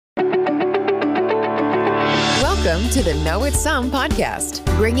Welcome to the Know It's Some podcast,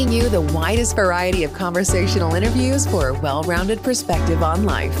 bringing you the widest variety of conversational interviews for a well-rounded perspective on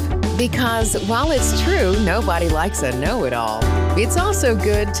life. Because while it's true nobody likes a know-it-all, it's also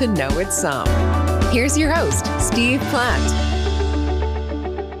good to know it's some. Here's your host, Steve Platt.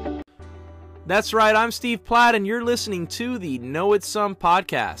 That's right, I'm Steve Platt, and you're listening to the Know It's Some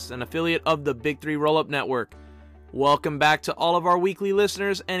podcast, an affiliate of the Big 3 Roll-Up Network. Welcome back to all of our weekly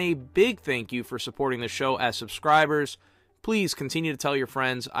listeners, and a big thank you for supporting the show as subscribers. Please continue to tell your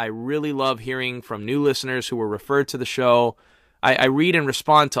friends. I really love hearing from new listeners who were referred to the show. I read and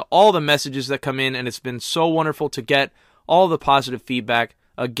respond to all the messages that come in, and it's been so wonderful to get all the positive feedback.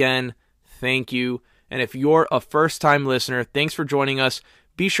 Again, thank you. And if you're a first-time listener, thanks for joining us.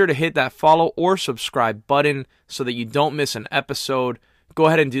 Be sure to hit that follow or subscribe button so that you don't miss an episode. Go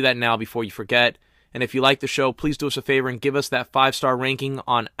ahead and do that now before you forget. And if you like the show, please do us a favor and give us that 5-star ranking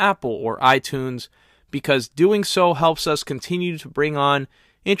on Apple or iTunes, because doing so helps us continue to bring on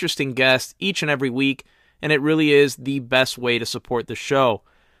interesting guests each and every week, and it really is the best way to support the show.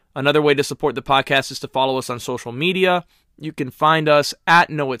 Another way to support the podcast is to follow us on social media. You can find us at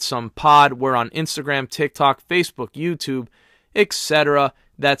Know It Some Pod. We're on Instagram, TikTok, Facebook, YouTube, etc.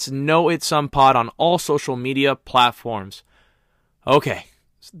 That's Know It Some Pod on all social media platforms. Okay,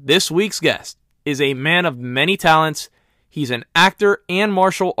 this week's guest is a man of many talents. He's an actor and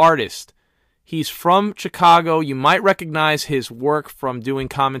martial artist. He's from Chicago. You might recognize his work from doing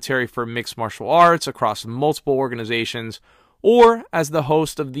commentary for mixed martial arts across multiple organizations, or as the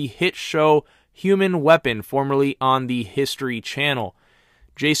host of the hit show Human Weapon, formerly on the History Channel.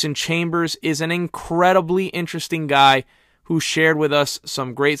 Jason Chambers is an incredibly interesting guy who shared with us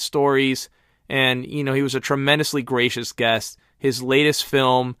some great stories, and he was a tremendously gracious guest. His latest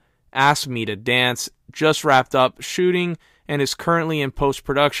film, Ask Me to Dance, just wrapped up shooting and is currently in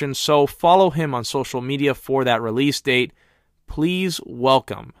post-production, so follow him on social media for that release date. Please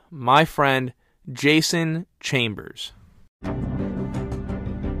welcome my friend, Jason Chambers.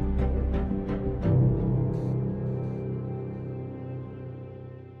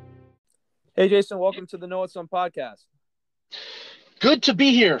 Hey, Jason, welcome to the Know It Some podcast. Good to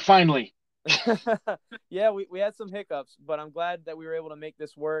be here, finally. Yeah, we had some hiccups, but I'm glad that we were able to make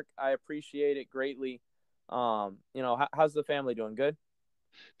this work. I appreciate it greatly. How's the family doing? Good?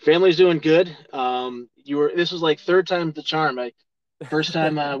 Family's doing good. This was like third time's the charm. First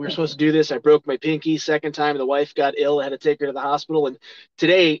time we were supposed to do this, I broke my pinky. Second time, the wife got ill. I had to take her to the hospital. And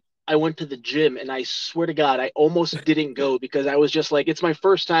today I went to the gym, and I swear to God, I almost didn't go because I was just like, it's my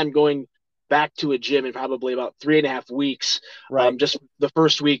first time going back to a gym in probably about 3.5 weeks. Right. Just the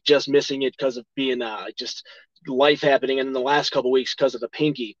first week, just missing it because of being just life happening, and then the last couple weeks because of the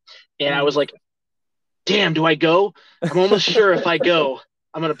pinky. And I was like, damn, do I go? I'm almost sure if I go,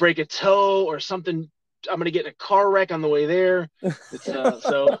 I'm going to break a toe or something. I'm going to get in a car wreck on the way there.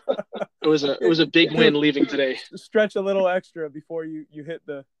 So it was a big win leaving today. Stretch a little extra before you hit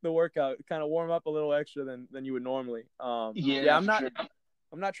the workout. Kind of warm up a little extra than you would normally.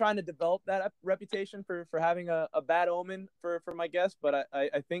 I'm not trying to develop that reputation for having a bad omen for my guests, but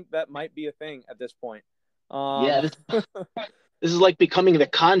I think that might be a thing at this point. This is like becoming the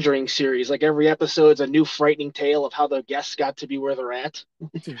Conjuring series. Like every episode's a new frightening tale of how the guests got to be where they're at.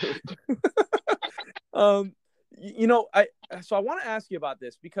 I want to ask you about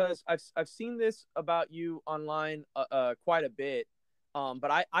this because I've seen this about you online quite a bit,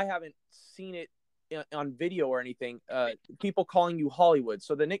 but I haven't seen it on video or anything. People calling you Hollywood.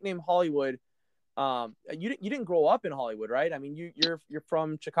 So the nickname Hollywood, you didn't grow up in Hollywood, right? I mean, you're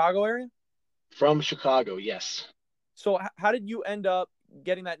from Chicago area? From Chicago, yes. So how did you end up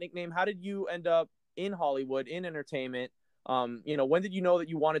getting that nickname? How did you end up in Hollywood, in entertainment? When did you know that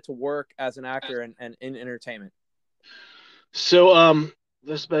you wanted to work as an actor and in entertainment? So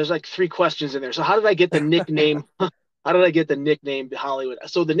there's like 3 questions in there. So how did I get the nickname? How did I get the nickname Hollywood?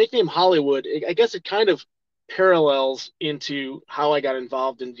 So the nickname Hollywood, I guess it kind of parallels into how I got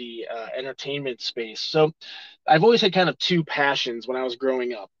involved in the entertainment space. So I've always had kind of 2 passions when I was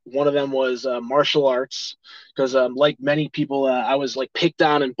growing up. One of them was martial arts, because like many people, I was like picked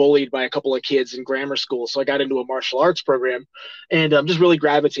on and bullied by a couple of kids in grammar school. So I got into a martial arts program and just really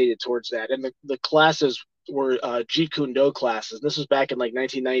gravitated towards that. And the classes were Jeet Kune Do classes. This was back in like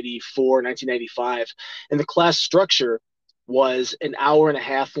 1994, 1995. And the class structure was an hour and a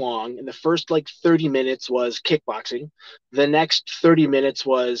half long. And the first like 30 minutes was kickboxing. The next 30 minutes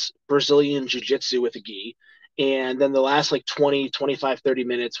was Brazilian jiu-jitsu with a gi. And then the last like 20, 25, 30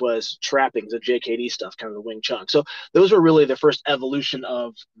 minutes was trappings of JKD stuff, kind of the Wing Chun. So those were really the first evolution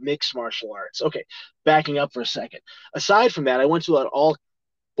of mixed martial arts. Okay, backing up for a second. Aside from that, I went to an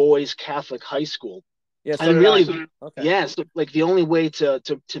all-boys Catholic high school. Yeah, so And did I. really, Okay. yeah, so like the only way to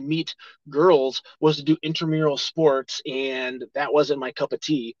meet girls was to do intramural sports, and that wasn't my cup of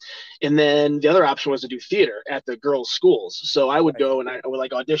tea. And then the other option was to do theater at the girls' schools. So I would Right. go and I would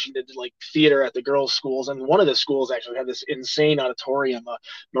like audition to do like theater at the girls' schools. And one of the schools actually had this insane auditorium,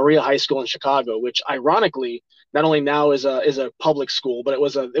 Maria High School in Chicago, which ironically not only now is a public school, but it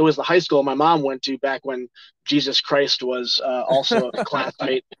was the high school my mom went to back when Jesus Christ was also a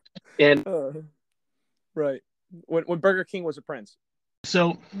classmate. And Uh, right. When Burger King was a prince.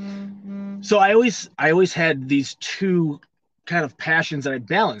 so I always had these two kind of passions that I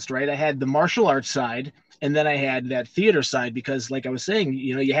balanced, right? I had the martial arts side, and then I had that theater side because, like I was saying,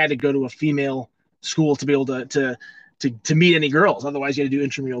 you had to go to a female school to be able to meet any girls. Otherwise, you had to do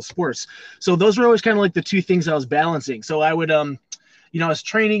intramural sports. So those were always kind of like the two things I was balancing. So I would I was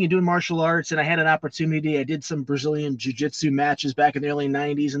training and doing martial arts, and I had an opportunity. I did some Brazilian jiu-jitsu matches back in the early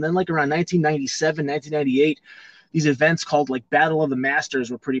 90s. And then like around 1997, 1998, these events called like Battle of the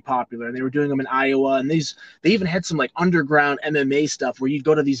Masters were pretty popular, and they were doing them in Iowa. And they even had some like underground MMA stuff where you'd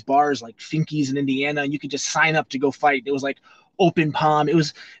go to these bars like Finky's in Indiana, and you could just sign up to go fight. It was like open palm. It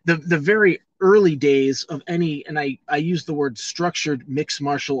was the very early days of any, and I use the word structured mixed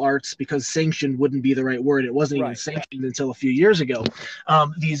martial arts because sanctioned wouldn't be the right word. It wasn't even Right. sanctioned until a few years ago.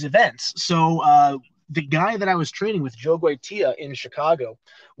 These events. So the guy that I was training with, Joe Goitia in Chicago,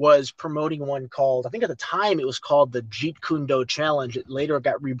 was promoting one called, I think at the time it was called the Jeet Kune Do Challenge. It later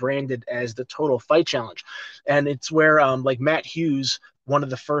got rebranded as the Total Fight Challenge. And it's where like Matt Hughes, one of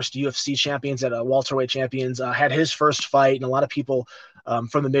the first UFC champions at welterweight champions, had his first fight. And a lot of people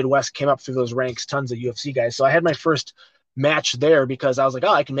from the Midwest came up through those ranks, tons of UFC guys. So I had my first match there because I was like,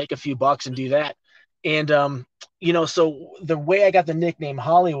 oh, I can make a few bucks and do that. And so the way I got the nickname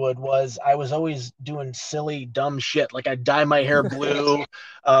Hollywood was I was always doing silly, dumb shit. Like I'd dye my hair blue,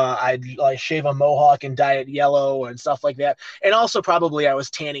 I'd like shave a mohawk and dye it yellow and stuff like that. And also probably I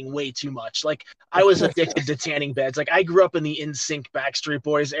was tanning way too much. Like I was addicted to tanning beds. Like I grew up in the NSYNC Backstreet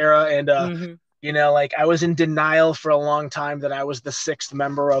Boys era, and Mhm. like I was in denial for a long time that I was the sixth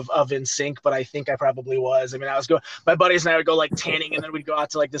member of NSYNC, but I think I probably was. I mean, my buddies and I would go like tanning, and then we'd go out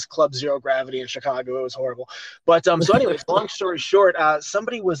to like this club Zero Gravity in Chicago. It was horrible. But so anyways, long story short,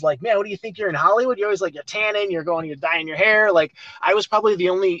 somebody was like, man, what do you think? You're in Hollywood? You're always like, you're tanning, you're dyeing your hair. Like I was probably the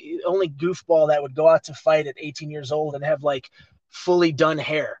only goofball that would go out to fight at 18 years old and have like fully done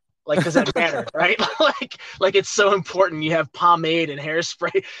hair. Like, because that mattered, right? like it's so important. You have pomade and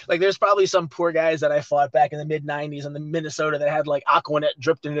hairspray. Like, there's probably some poor guys that I fought back in the mid '90s in the Minnesota that had like Aquanet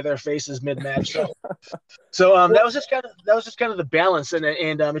dripped into their faces mid match. So that was just kind of the balance, and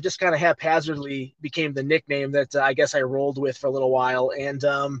it just kind of haphazardly became the nickname that I guess I rolled with for a little while, and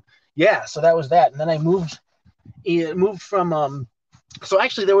so that was that. And then I moved from so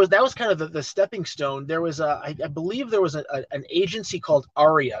actually that was kind of the stepping stone. There was I believe there was an agency called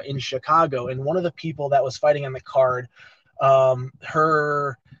Aria in Chicago, and one of the people that was fighting on the card,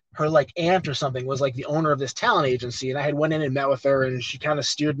 her like aunt or something was like the owner of this talent agency, and I had went in and met with her, and she kind of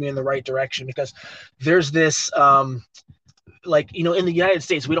steered me in the right direction because there's this like in the United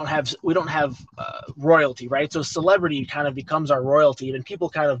States we don't have royalty, right? So celebrity kind of becomes our royalty, and people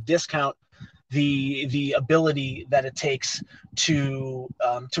kind of discount the ability that it takes to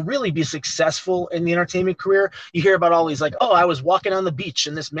really be successful in the entertainment career. You hear about all these like, oh, I was walking on the beach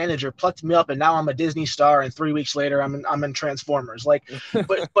and this manager plucked me up and now I'm a Disney star and 3 weeks later I'm in Transformers. Like,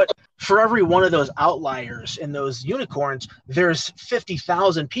 but for every one of those outliers and those unicorns, there's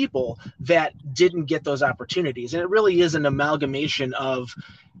 50,000 people that didn't get those opportunities. And it really is an amalgamation of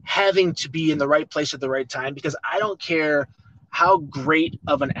having to be in the right place at the right time, because I don't care how great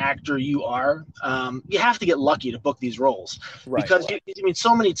of an actor you are, you have to get lucky to book these roles. Right. Because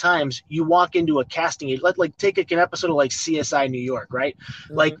so many times you walk into a casting, like take an episode of like CSI New York, right?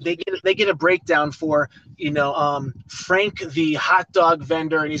 Mm-hmm. Like they get a breakdown for Frank the hot dog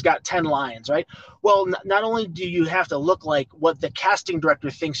vendor, and he's got 10 lines, right? Well, not only do you have to look like what the casting director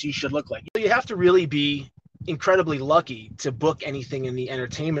thinks you should look like, you have to really be incredibly lucky to book anything in the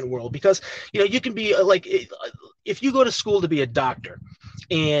entertainment world, because you can be like, if you go to school to be a doctor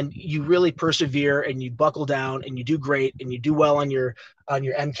and you really persevere and you buckle down and you do great and you do well on your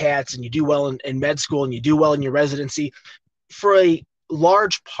MCATs and you do well in med school and you do well in your residency, for a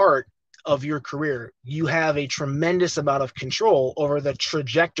large part of your career, you have a tremendous amount of control over the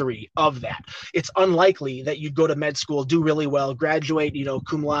trajectory of that. It's unlikely that you'd go to med school, do really well, graduate,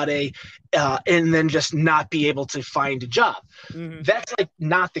 cum laude, and then just not be able to find a job. Mm-hmm. That's like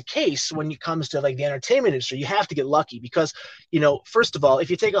not the case when it comes to like the entertainment industry. You have to get lucky because, first of all,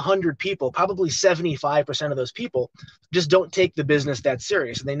 if you take 100 people, probably 75% of those people just don't take the business that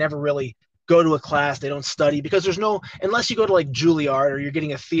serious, and they never really go to a class, they don't study, because there's no, unless you go to like Juilliard or you're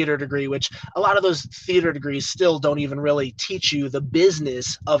getting a theater degree, which a lot of those theater degrees still don't even really teach you the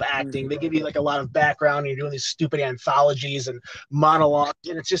business of acting. They give you like a lot of background, and you're doing these stupid anthologies and monologues,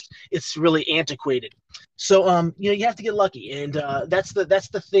 and it's really antiquated. So you have to get lucky, and that's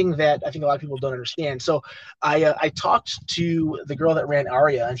the thing that I think a lot of people don't understand. So I talked to the girl that ran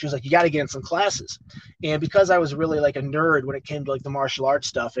Aria, and she was like, you got to get in some classes. And because I was really like a nerd when it came to like the martial arts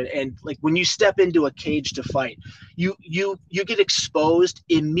stuff, and like when you step into a cage to fight, you get exposed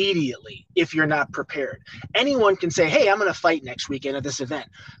immediately if you're not prepared. Anyone can say, hey, I'm going to fight next weekend at this event,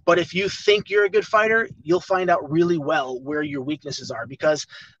 but if you think you're a good fighter, you'll find out really well where your weaknesses are, because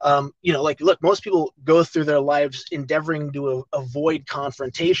like, look, most people go through their lives endeavoring to avoid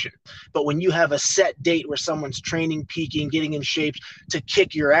confrontation, but when you have a set date where someone's training, peaking, getting in shape to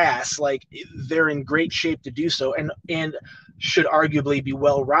kick your ass, like, they're in great shape to do so, and should arguably be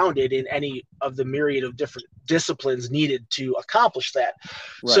well-rounded in any of the myriad of different disciplines needed to accomplish that.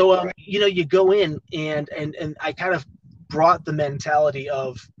 Right. So you go in, and I kind of brought the mentality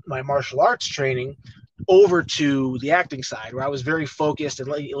of my martial arts training over to the acting side, where I was very focused, and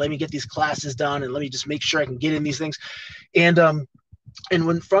let me get these classes done, and let me just make sure I can get in these things. And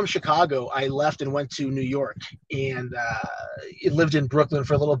when from Chicago, I left and went to New York, and lived in Brooklyn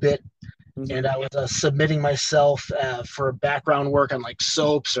for a little bit. And I was submitting myself for background work on like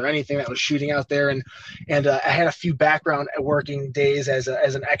soaps or anything that was shooting out there, and I had a few background working days as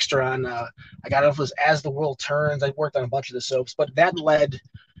an extra on I got it was As the World Turns. I worked on a bunch of the soaps, but that led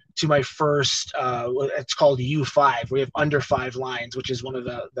to my first it's called U5. We have Under 5 Lines, which is one of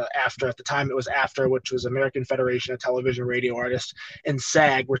the AFTRA. At the time it was AFTRA, which was American Federation of Television Radio Artists, and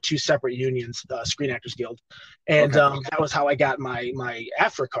SAG were two separate unions, Screen Actors Guild. And that was how I got my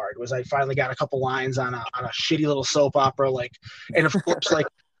AFTRA card. Was I finally got a couple lines on a shitty little soap opera, like, and of course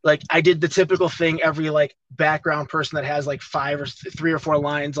like I did the typical thing every like background person that has like 3 or 4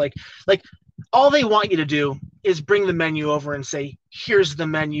 lines, like all they want you to do is bring the menu over and say, here's the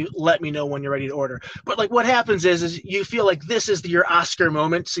menu, let me know when you're ready to order. But like what happens is you feel like this is your Oscar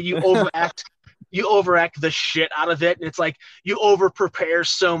moment, so you overact the shit out of it, and it's like you over prepare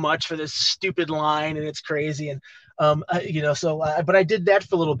so much for this stupid line, and it's crazy. And but I did that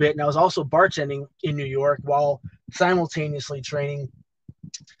for a little bit, and I was also bartending in New York while simultaneously training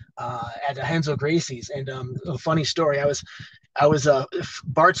at Henzo Gracie's. And a funny story, I was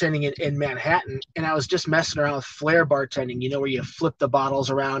bartending in Manhattan, and I was just messing around with flair bartending, where you flip the bottles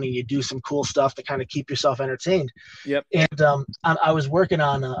around and you do some cool stuff to kind of keep yourself entertained. Yep. And I was working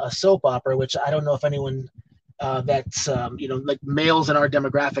on a soap opera, which I don't know if anyone that's like males in our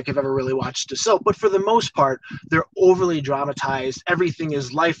demographic have ever really watched a soap, but for the most part, they're overly dramatized. Everything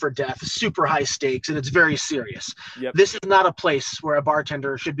is life or death, super high stakes, and it's very serious. Yep. This is not a place where a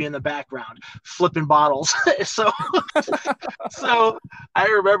bartender should be in the background flipping bottles. So I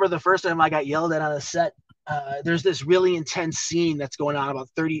remember the first time I got yelled at on a set. There's this really intense scene that's going on about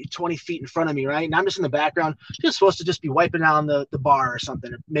 20 feet in front of me, right? And I'm just in the background, just supposed to just be wiping down the bar or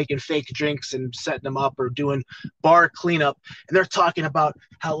something, or making fake drinks and setting them up, or doing bar cleanup. And they're talking about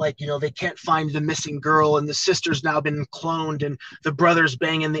how, like, they can't find the missing girl, and the sister's now been cloned, and the brother's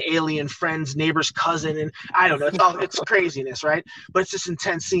banging the alien friend's neighbor's cousin. And I don't know, it's craziness, right? But it's this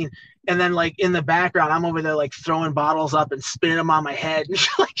intense scene. And then, like, in the background, I'm over there, like, throwing bottles up and spinning them on my head.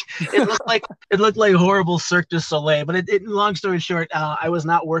 It looked like horrible Cirque du Soleil. But long story short, I was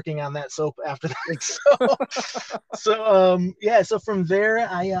not working on that soap after that. So from there,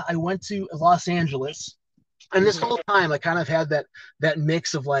 I went to Los Angeles, and this whole time I kind of had that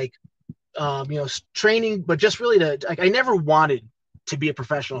mix of like, training, but just really I never wanted to be a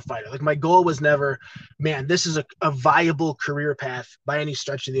professional fighter. Like, my goal was never, man, this is a viable career path by any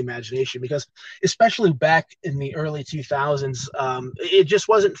stretch of the imagination, because especially back in the early 2000s, it just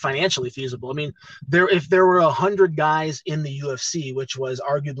wasn't financially feasible. I mean, if there were 100 guys in the UFC, which was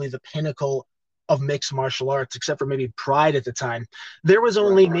arguably the pinnacle of mixed martial arts, except for maybe Pride at the time, there was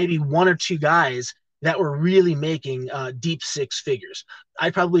only maybe 1 or 2 guys that were really making deep 6 figures.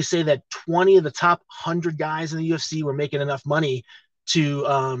 I'd probably say that 20 of the top 100 guys in the UFC were making enough money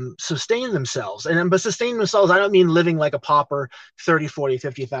to sustain themselves. But sustain themselves, I don't mean living like a pauper, $30,000,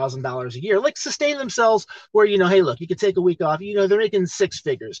 $40,000, $50,000 a year. Like, sustain themselves where, hey, look, you could take a week off. They're making 6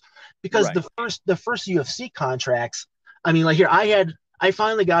 figures. Because the first UFC contracts, I mean, like, here, I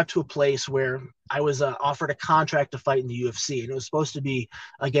finally got to a place where I was offered a contract to fight in the UFC, and it was supposed to be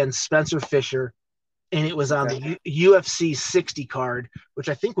against Spencer Fisher, and it was on the UFC 60 card, which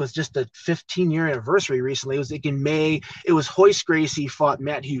I think was just a 15-year anniversary recently. It was like in May. It was Royce Gracie fought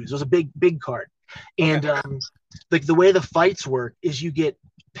Matt Hughes. It was a big card. And like, the way the fights work is you get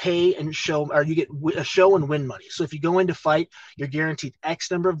pay and show, or you get a show and win money. So if you go in to fight, you're guaranteed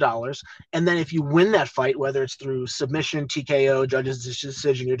X number of dollars. And then if you win that fight, whether it's through submission, TKO, judge's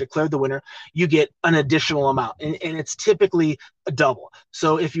decision, you're declared the winner, you get an additional amount. And it's typically a double.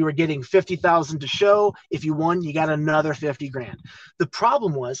 So if you were getting 50,000 to show, if you won, you got another 50 grand. The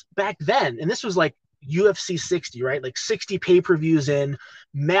problem was back then, and this was like UFC 60, right? Like 60 pay-per-views in,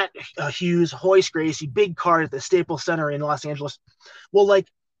 Matt Hughes, Royce Gracie, big card at the Staples Center in Los Angeles. Well, like,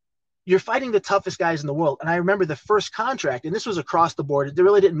 you're fighting the toughest guys in the world. And I remember the first contract, and this was across the board. It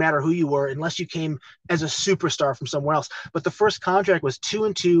really didn't matter who you were unless you came as a superstar from somewhere else. But the first contract was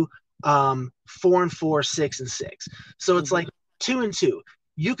 2-2, 4-4, 6-6. So it's like 2-2.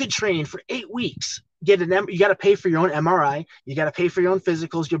 You could train for 8 weeks. You got to pay for your own MRI. You got to pay for your own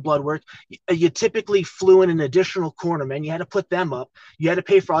physicals, your blood work. You typically flew in an additional cornerman. You had to put them up. You had to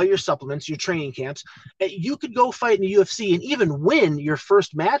pay for all your supplements, your training camps. You could go fight in the UFC and even win your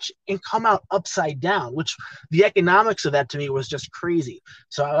first match and come out upside down, which the economics of that to me was just crazy.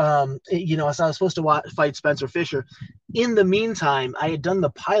 So, so I was supposed to fight Spencer Fisher. In the meantime, I had done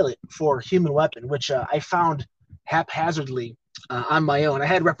the pilot for Human Weapon, which I found haphazardly on my own. I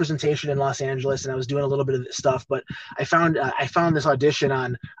had representation in Los Angeles and I was doing a little bit of this stuff, but I found this audition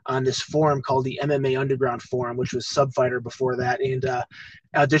on this forum called the MMA Underground Forum, which was Subfighter before that, and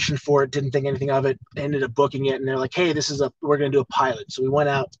auditioned for it, didn't think anything of it, ended up booking it, and they're like, hey, we're going to do a pilot. So we went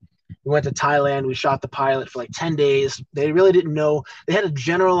to Thailand, we shot the pilot for like 10 days. They really didn't know. They had a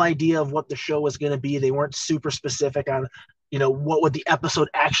general idea of what the show was going to be. They weren't super specific on what would the episode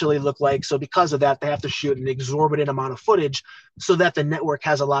actually look like. So because of that, they have to shoot an exorbitant amount of footage so that the network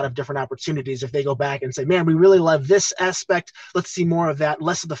has a lot of different opportunities. If they go back and say, man, we really love this aspect, let's see more of that,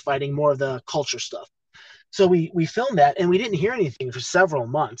 less of the fighting, more of the culture stuff. So we filmed that, and we didn't hear anything for several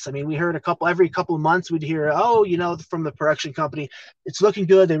months. I mean, we heard every couple of months we'd hear, from the production company, it's looking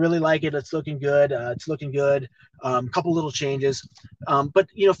good. They really like it. It's looking good. It's looking good. Couple little changes. But,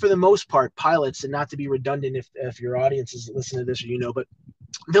 for the most part, pilots, and not to be redundant if your audience is listening to this or but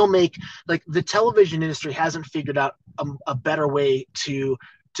they'll make, like, the television industry hasn't figured out a better way to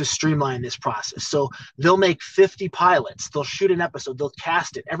streamline this process. So they'll make 50 pilots, they'll shoot an episode, they'll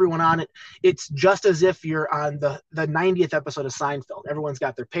cast it, everyone on it. It's just as if you're on the 90th episode of Seinfeld. Everyone's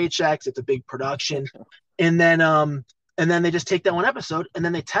got their paychecks. It's a big production. And then they just take that one episode and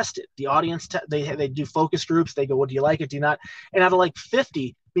then they test it. The audience, they do focus groups. They go, well, do you like it? Do you not? And out of like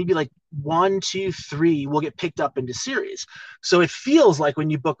 50, maybe like 1, 2, 3 will get picked up into series. So it feels like when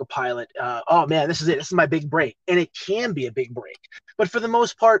you book a pilot, oh man, this is it. This is my big break. And it can be a big break. But for the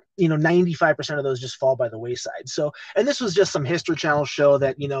most part, 95% of those just fall by the wayside. So, and this was just some History Channel show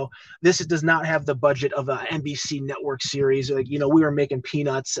that, this does not have the budget of an NBC network series. Like, we were making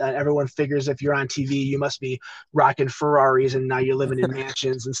peanuts. Everyone figures if you're on TV, you must be rocking Ferraris and now you're living in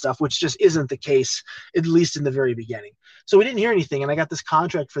mansions and stuff, which just isn't the case, at least in the very beginning. So we didn't hear anything. And I got this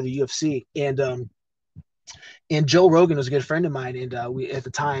contract for the UFC, and Joe Rogan was a good friend of mine. And we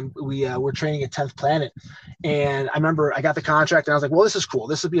were training at 10th Planet. And I remember I got the contract and I was like, well, this is cool.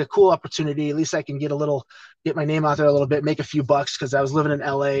 This would be a cool opportunity. At least I can get my name out there a little bit, make a few bucks. Cause I was living in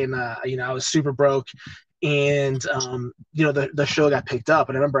LA and, I was super broke. And, the show got picked up.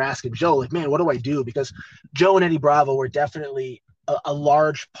 And I remember asking Joe, like, man, what do I do? Because Joe and Eddie Bravo were definitely a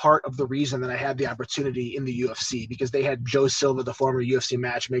large part of the reason that I had the opportunity in the UFC, because they had Joe Silva, the former UFC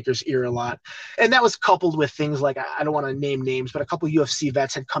matchmaker's ear a lot. And that was coupled with things like, I don't want to name names, but a couple of UFC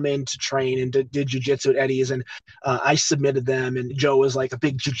vets had come in to train and did jiu-jitsu at Eddie's. And I submitted them, and Joe was like a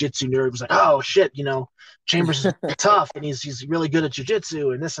big jiu-jitsu nerd. He was like, oh shit, Chambers is tough and he's really good at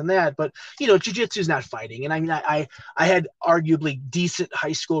jiu-jitsu and this and that. But, jiu-jitsu is not fighting. And I mean, I had arguably decent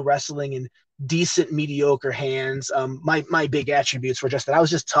high school wrestling and decent mediocre hands. My big attributes were just that I was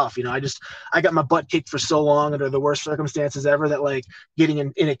just tough. I got my butt kicked for so long under the worst circumstances ever that, like, getting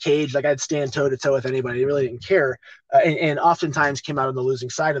in a cage, like, I'd stand toe to toe with anybody. I really didn't care. And oftentimes came out on the losing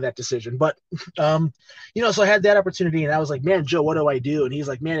side of that decision. But, so I had that opportunity and I was like, man, Joe, what do I do? And he's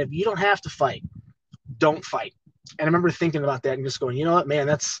like, man, if you don't have to fight, don't fight. And I remember thinking about that and just going, you know what, man,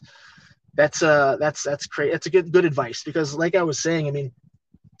 that's great. That's a good advice, because like I was saying, I mean,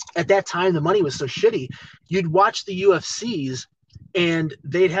 at that time, the money was so shitty. You'd watch the UFCs and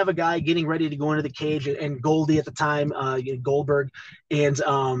they'd have a guy getting ready to go into the cage, and Goldie at the time, Goldberg and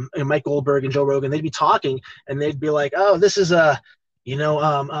Mike Goldberg and Joe Rogan, they'd be talking and they'd be like, oh, this is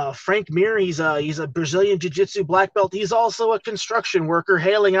Frank Mir. He's a Brazilian jiu-jitsu black belt. He's also a construction worker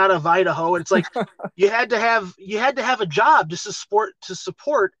hailing out of Idaho. And it's like, you had to have a job to support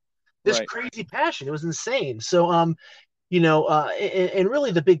this right. Crazy passion. It was insane. So, and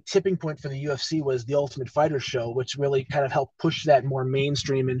really the big tipping point for the UFC was the Ultimate Fighter show, which really kind of helped push that more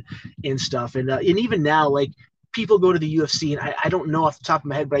mainstream and stuff. And even now, like people go to the UFC, and I don't know off the top of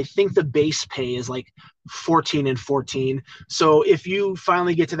my head, but I think the base pay is like 14 and 14. So if you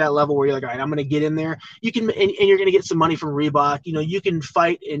finally get to that level where you're like, all right, I'm going to get in there, you can, and you're going to get some money from Reebok. You can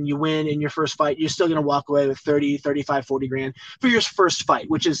fight and you win in your first fight. You're still going to walk away with 30, 35, 40 grand for your first fight,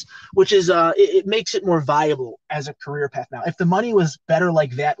 which is it makes it more viable as a career path. Now, if the money was better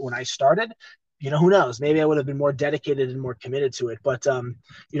like that when I started, who knows? Maybe I would have been more dedicated and more committed to it. But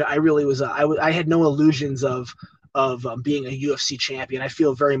I really was. I had no illusions of being a UFC champion. I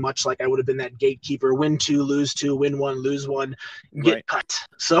feel very much like I would have been that gatekeeper: win 2, lose 2, win 1, lose 1, get cut.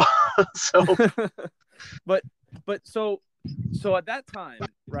 So, but so at that time,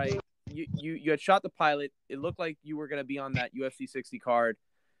 right? You had shot the pilot. It looked like you were going to be on that UFC 60 card.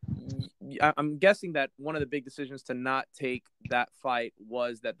 I'm guessing that one of the big decisions to not take that fight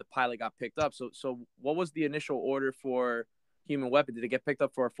was that the pilot got picked up. So what was the initial order for Human Weapon? Did it get picked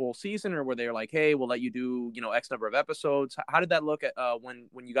up for a full season, or were they like, hey, we'll let you do, X number of episodes? How did that look at when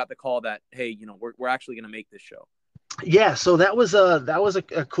you got the call that, hey, we're actually going to make this show? Yeah, so that was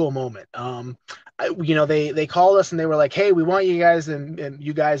a cool moment. They called us and they were like, hey, we want you guys, and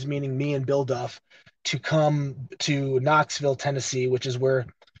you guys meaning me and Bill Duff, to come to Knoxville, Tennessee, which is where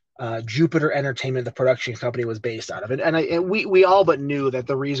Jupiter Entertainment, the production company, was based out of. And we all but knew that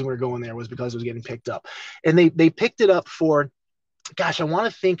the reason we were going there was because it was getting picked up. And they picked it up for, gosh, I want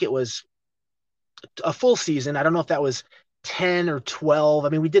to think it was a full season. I don't know if that was 10 or 12. I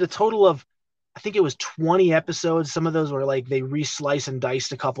mean, we did a total of, I think it was 20 episodes. Some of those were like they re-slice and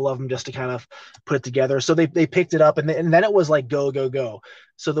diced a couple of them just to kind of put it together. So they picked it up, and then it was like go, go, go.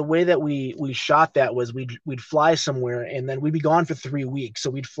 So the way that we shot that was we'd fly somewhere, and then we'd be gone for 3 weeks. So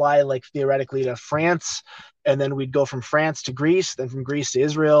we'd fly like theoretically to France, and then we'd go from France to Greece, then from Greece to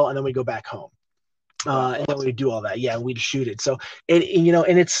Israel, and then we'd go back home. And then we'd do all that. Yeah, we'd shoot it. So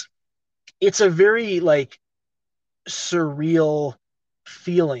and it's a very like surreal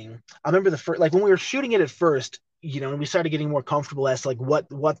feeling. I remember the first, like when we were shooting it at first, and we started getting more comfortable as to like what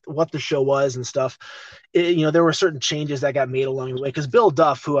the show was and stuff. There were certain changes that got made along the way, because Bill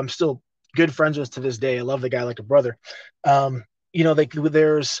Duff, who I'm still good friends with to this day, I love the guy like a brother. I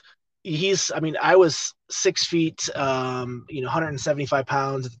was 6 feet, 175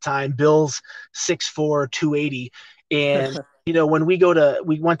 pounds at the time. Bill's 6'4", 280. And, when we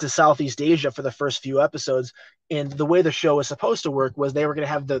went to Southeast Asia for the first few episodes, and the way the show was supposed to work was they were going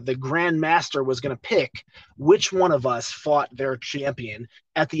to have the Grand Master was going to pick which one of us fought their champion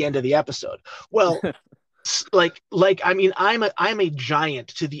at the end of the episode. Well, I'm a giant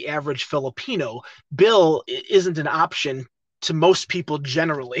to the average Filipino. Bill isn't an option to most people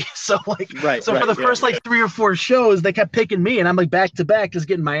generally. So for the first 3 or 4 shows, they kept picking me, and I'm like back to back just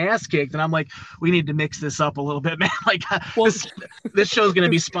getting my ass kicked. And I'm like, we need to mix this up a little bit, man. This show's going to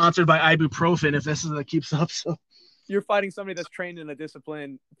be sponsored by ibuprofen if this keeps up. So you're fighting somebody that's trained in a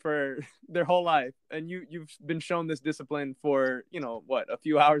discipline for their whole life, and you've been shown this discipline for a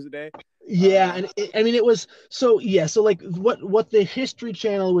few hours a day. Yeah, and it was so like what the History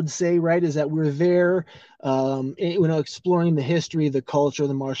Channel would say, right, is that we're there, exploring the history, the culture,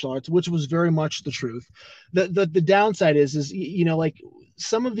 the martial arts, which was very much the truth. The downside is like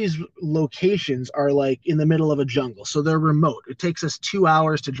some of these locations are like in the middle of a jungle, so they're remote. It takes us 2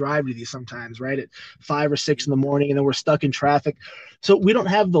 hours to drive to these sometimes, right, at 5 or 6 in the morning, and then we're stuck in traffic. So we don't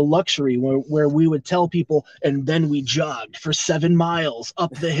have the luxury where we would tell people, and then we jogged for 7 miles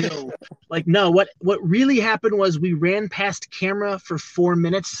up the hill. Like, no, what really happened was we ran past camera for 4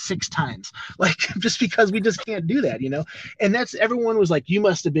 minutes 6 times, like just because we just can't do that, And everyone was like, you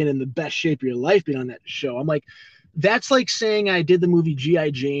must have been in the best shape of your life being on that show. I'm like, that's like saying I did the movie G.I.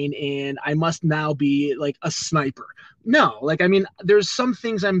 Jane and I must now be like a sniper. No, there's some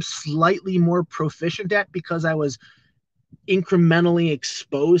things I'm slightly more proficient at because I was incrementally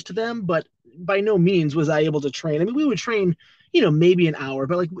exposed to them, but by no means was I able to train. I mean, we would train, maybe an hour,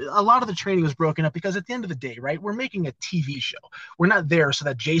 but like a lot of the training was broken up because at the end of the day, right, we're making a TV show. We're not there so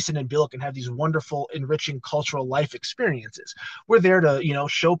that Jason and Bill can have these wonderful, enriching cultural life experiences. We're there to,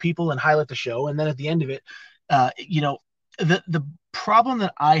 show people and highlight the show. And then at the end of it, the problem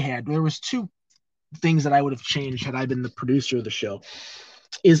that I had, there was 2 things that I would have changed had I been the producer of the show,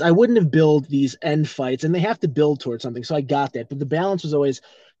 is I wouldn't have built these end fights, and they have to build towards something. So I got that, but the balance was always,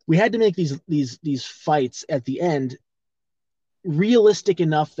 we had to make these fights at the end realistic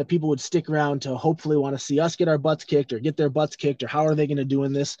enough that people would stick around to hopefully want to see us get our butts kicked or get their butts kicked, or how are they going to do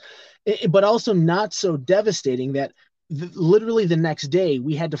in this, but also not so devastating that literally the next day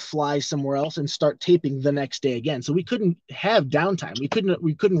we had to fly somewhere else and start taping the next day again. So we couldn't have downtime. We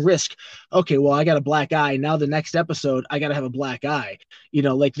couldn't risk, okay, well, I got a black eye. Now the next episode, I got to have a black eye,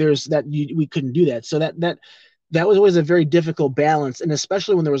 like there's that, we couldn't do that. So that was always a very difficult balance. And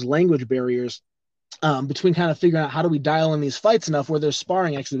especially when there was language barriers, between kind of figuring out how do we dial in these fights enough where there's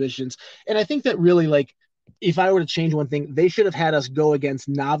sparring exhibitions. And I think that really, like, if I were to change one thing, they should have had us go against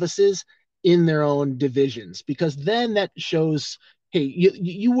novices in their own divisions, because then that shows, hey,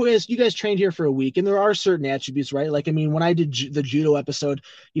 you guys trained here for a week, and there are certain attributes, right? Like, I mean, when I did the judo episode,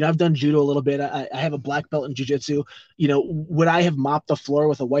 I've done judo a little bit. I have a black belt in jiu-jitsu. Would I have mopped the floor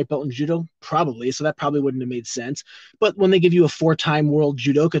with a white belt in judo? Probably. So that probably wouldn't have made sense. But when they give you a 4-time world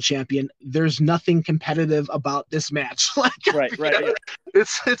judoka champion, there's nothing competitive about this match. Like, right.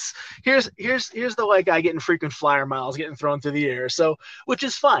 It's here's the white guy getting frequent flyer miles, getting thrown through the air. So, which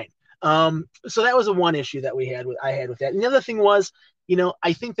is fine. So that was the one issue that I had with that. And the other thing was,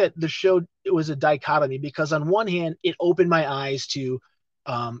 I think that the show, it was a dichotomy, because on one hand, it opened my eyes to,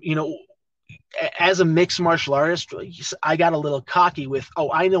 as a mixed martial artist, I got a little cocky with,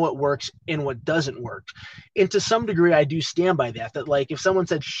 I know what works and what doesn't work. And to some degree, I do stand by that, like, if someone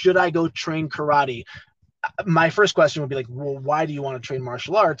said, should I go train karate? My first question would be like, well, why do you want to train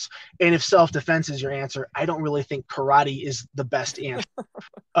martial arts? And if self-defense is your answer, I don't really think karate is the best answer.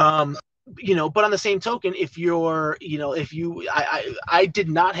 But on the same token, I did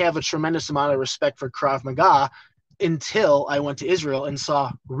not have a tremendous amount of respect for Krav Maga until I went to Israel and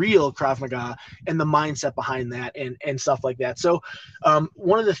saw real Krav Maga and the mindset behind that and stuff like that. So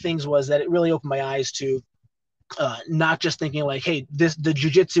one of the things was that it really opened my eyes to, not just thinking like, hey, the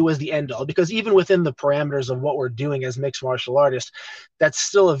jiu-jitsu is the end all, because even within the parameters of what we're doing as mixed martial artists, that's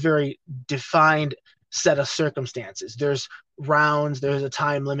still a very defined set of circumstances. There's rounds, there's a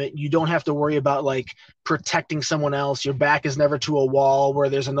time limit. You don't have to worry about like protecting someone else. Your back is never to a wall where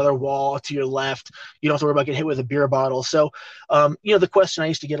there's another wall to your left. You don't have to worry about getting hit with a beer bottle. So, the question I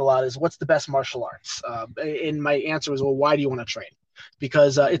used to get a lot is, what's the best martial arts? And my answer was, well, why do you want to train?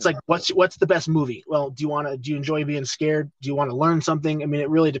 Because it's like, what's the best movie? Well, do you enjoy being scared? Do you want to learn something? I mean, it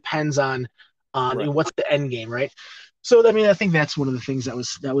really depends on Right. what's the end game, right? So, I mean, I think that's one of the things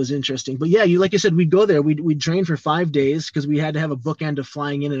that was interesting. But yeah, like I said, we'd go there. We'd train for 5 days, because we had to have a bookend of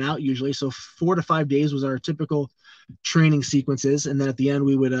flying in and out usually. So 4 to 5 days was our typical training sequences, and then at the end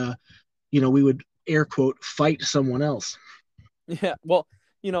we would, we would air quote fight someone else. Yeah. Well,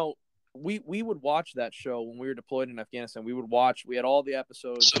 we would watch that show when we were deployed in Afghanistan. We had all the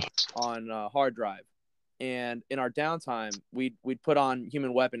episodes on hard drive, and in our downtime, we'd put on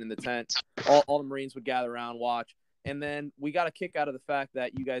Human Weapon in the tent. All the Marines would gather around, watch. And then we got a kick out of the fact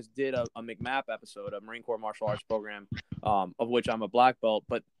that you guys did a McMAP episode, a Marine Corps martial arts program, of which I'm a black belt,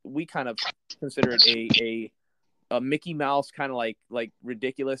 but we kind of consider it a Mickey Mouse kind of like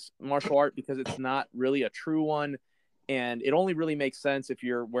ridiculous martial art, because it's not really a true one. And it only really makes sense if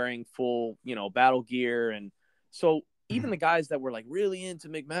you're wearing full, battle gear. And so even the guys that were like really into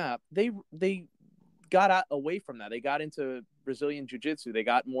McMAP, they got away from that. They got into Brazilian jiu-jitsu. They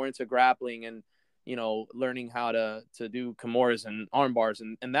got more into grappling and, learning how to do Kimuras and arm bars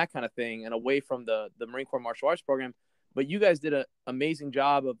and that kind of thing, and away from the Marine Corps martial arts program. But you guys did an amazing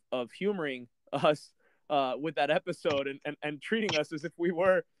job of humoring us with that episode and treating us as if we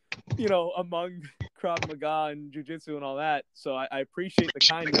were, among Krav Maga and jiu-jitsu and all that. So I appreciate the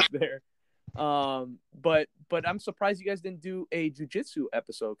kindness there. But I'm surprised you guys didn't do a jiu-jitsu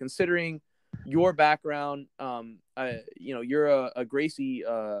episode, considering your background. You're a Gracie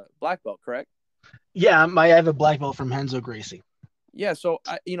black belt, correct? Yeah, I have a black belt from Renzo Gracie. Yeah, so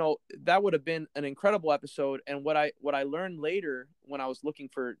that would have been an incredible episode. And what I learned later when I was looking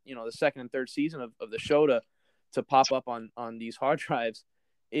for the second and third season of the show to pop up on these hard drives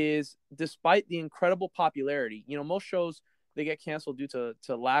is, despite the incredible popularity, most shows, they get canceled due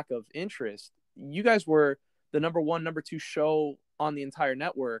to lack of interest. You guys were the number 1, number 2 show on the entire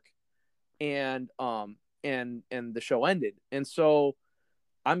network, and the show ended. And so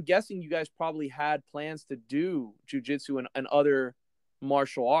I'm guessing you guys probably had plans to do jiu-jitsu and other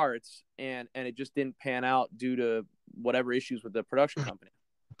martial arts, and it just didn't pan out due to whatever issues with the production company.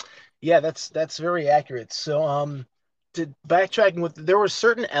 Yeah, that's very accurate. So to backtracking there were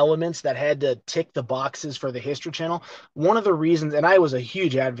certain elements that had to tick the boxes for the History Channel. One of the reasons, and I was a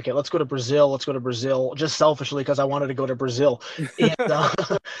huge advocate, let's go to Brazil, just selfishly because I wanted to go to Brazil.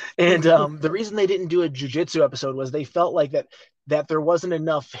 And the reason they didn't do a jiu-jitsu episode was they felt like that there wasn't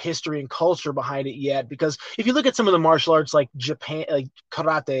enough history and culture behind it yet. Because if you look at some of the martial arts like Japan, like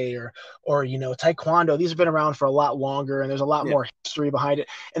karate or taekwondo, these have been around for a lot longer, and there's a lot more history behind it.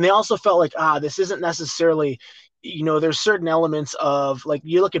 And they also felt like, this isn't necessarily there's certain elements of, like,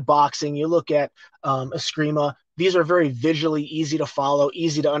 you look at boxing, you look at Eskrima. These are very visually easy to follow,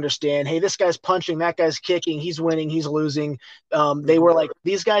 easy to understand. Hey, this guy's punching, that guy's kicking, he's winning, he's losing. They were like,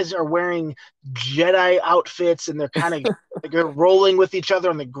 these guys are wearing Jedi outfits, and they're kind of like, they're rolling with each other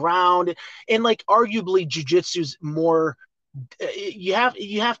on the ground. And like, arguably, jiu-jitsu's more, you have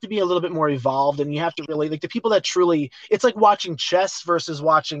to be a little bit more evolved, and you have to really, like, the people that truly, it's like watching chess versus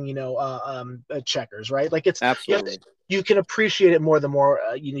watching checkers, right? Like, it's absolutely, you can appreciate it more the more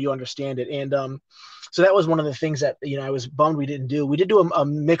you understand it. And so that was one of the things that I was bummed we didn't do. We did do a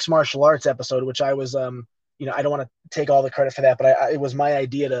mixed martial arts episode, which I was I don't want to take all the credit for that, but it was my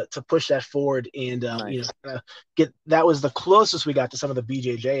idea to push that forward, and nice. Get, that was the closest we got to some of the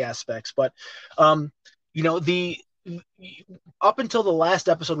BJJ aspects. But the up until the last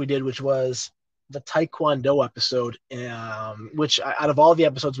episode we did, which was the Taekwondo episode, which out of all the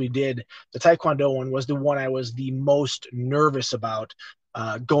episodes we did, the Taekwondo one was the one I was the most nervous about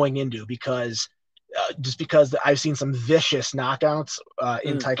going into, because I've seen some vicious knockouts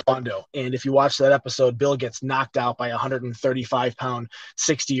in Taekwondo. And if you watch that episode, Bill gets knocked out by a 135-pound,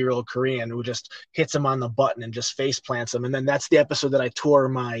 60-year-old Korean who just hits him on the button and just face plants him. And then that's the episode that I tore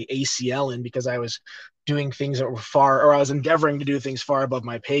my ACL in, because I was doing things that were I was endeavoring to do things far above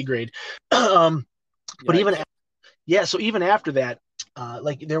my pay grade. But so even after that,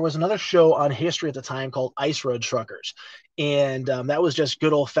 like, there was another show on History at the time called Ice Road Truckers. And that was just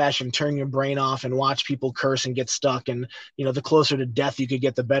good old fashioned turn your brain off and watch people curse and get stuck. And, the closer to death you could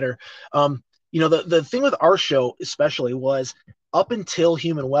get, the better. The thing with our show especially was, up until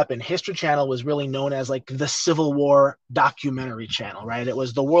Human Weapon, History Channel was really known as like the Civil War documentary channel, right? It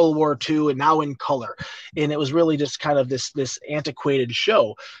was the World War II and now in color. And it was really just kind of this antiquated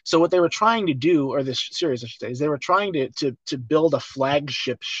show. So what they were trying to do, or this series, I should say, is they were trying to build a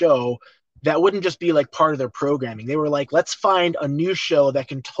flagship show that wouldn't just be like part of their programming. They were like, let's find a new show that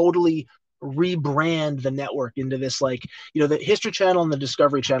can totally rebrand the network into this, like, the History Channel and the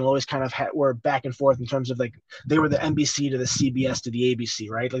Discovery Channel always kind of were back and forth in terms of, like, they were the NBC to the CBS to the ABC,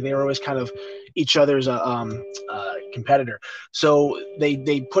 right? Like, they were always kind of each other's competitor. So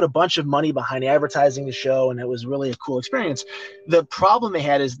they put a bunch of money behind advertising the show, and it was really a cool experience. The problem they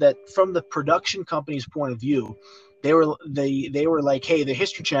had is that, from the production company's point of view, they were like, hey, the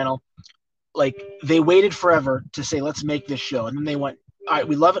History Channel, like, they waited forever to say, let's make this show, and then they went, all right,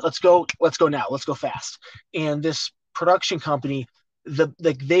 we love it. Let's go now. Let's go fast. And this production company,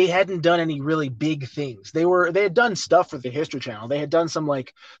 they hadn't done any really big things. They had done stuff for the History Channel. They had done some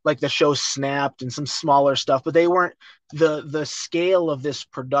like the show Snapped and some smaller stuff, but they weren't the scale of this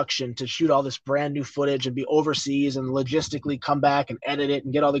production to shoot all this brand new footage and be overseas and logistically come back and edit it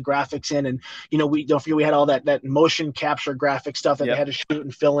and get all the graphics in. And we don't forget, we had all that motion capture graphic stuff that they had to shoot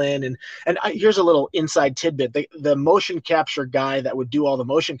and fill in. And here's a little inside tidbit: the motion capture guy that would do all the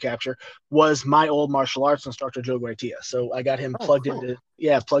motion capture was my old martial arts instructor, Joe Guaitia. So I got him plugged into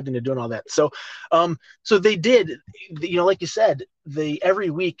doing all that. So so they did, like you said, every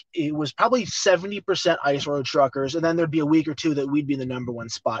week it was probably 70% Ice Road Truckers, and then there'd be a week or two that we'd be in the number one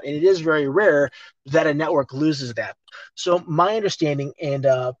spot. And it is very rare that a network loses that. So my understanding, and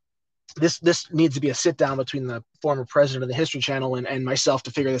this needs to be a sit down between the former president of the History Channel and myself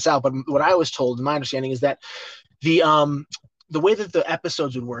to figure this out. But what I was told, my understanding, is that the way that the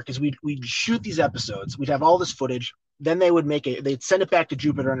episodes would work is we'd shoot these episodes, we'd have all this footage. Then they'd send it back to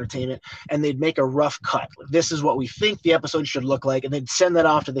Jupiter Entertainment, and they'd make a rough cut. This is what we think the episode should look like, and they'd send that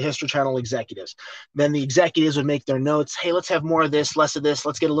off to the History Channel executives. Then the executives would make their notes. Hey, let's have more of this, less of this.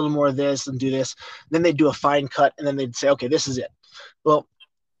 Let's get a little more of this and do this. Then they'd do a fine cut, and then they'd say, okay, this is it. Well,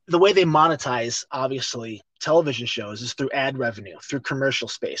 the way they monetize, obviously, television shows is through ad revenue, through commercial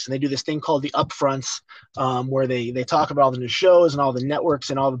space. And they do this thing called the upfronts, where they talk about all the new shows, and all the networks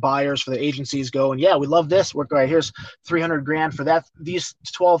and all the buyers for the agencies go, and yeah, we love this. We're right, here's $300,000 for that, these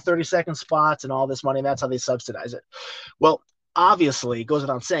 12 30-second spots and all this money. And that's how they subsidize it. Well, obviously, it goes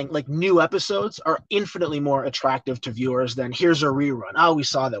without saying, like, new episodes are infinitely more attractive to viewers than here's a rerun. Oh, we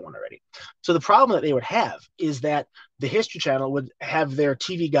saw that one already. So the problem that they would have is that the History Channel would have their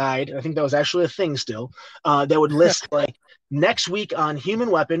TV guide. I think that was actually a thing still, that would list like, next week on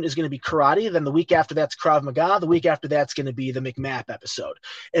Human Weapon is going to be karate. Then the week after that's Krav Maga. The week after that's going to be the McMap episode.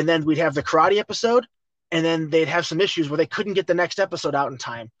 And then we'd have the karate episode, and then they'd have some issues where they couldn't get the next episode out in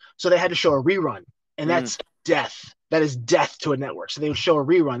time. So they had to show a rerun. And death. That is death to a network. So they would show a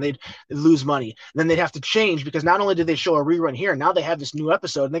rerun, they'd lose money. And then they'd have to change, because not only did they show a rerun here, now they have this new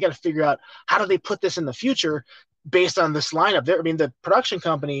episode, and they got to figure out how do they put this in the future based on this lineup. I mean, the production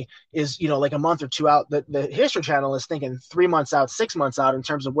company is, like a month or two out. The History Channel is thinking 3 months out, 6 months out in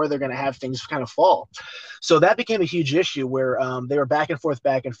terms of where they're going to have things kind of fall. So that became a huge issue where they were back and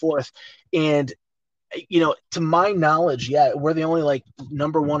forth. And to my knowledge, we're the only like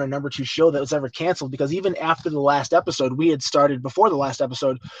number one or number two show that was ever canceled, because even after the last episode, we had started before the last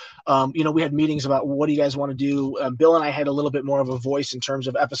episode. We had meetings about what do you guys want to do. Bill and I had a little bit more of a voice in terms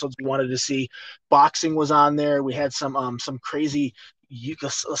of episodes we wanted to see. Boxing was on there. We had some crazy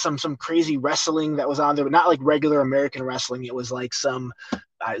some crazy wrestling that was on there, but not like regular American wrestling. It was like some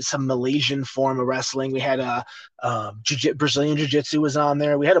Malaysian form of wrestling. We had Brazilian Jiu-Jitsu was on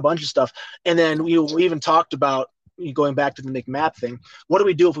there. We had a bunch of stuff. And then we even talked about, going back to the McMap thing, what do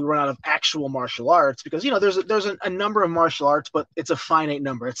we do if we run out of actual martial arts? Because, there's a number of martial arts, but it's a finite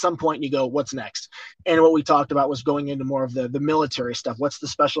number. At some point you go, what's next? And what we talked about was going into more of the military stuff. What's the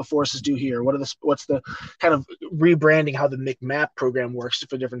special forces do here? What's the kind of rebranding how the McMap program works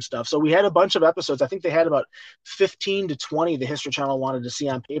for different stuff? So we had a bunch of episodes. I think they had about 15 to 20 the History Channel wanted to see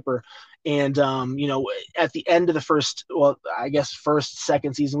on paper. And, at the end of the first,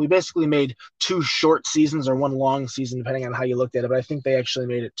 second season, we basically made 2 short seasons or 1 long season, depending on how you looked at it. But I think they actually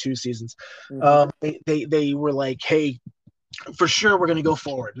made it 2 seasons. Mm-hmm. They were like, hey, for sure, we're going to go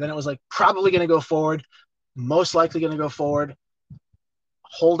forward. And then it was like, probably going to go forward, most likely going to go forward.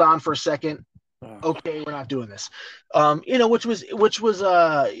 Hold on for a second. Okay, we're not doing this. Which was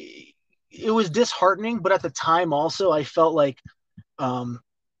it was disheartening. But at the time also, I felt like,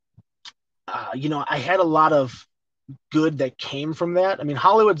 I had a lot of good that came from that. I mean,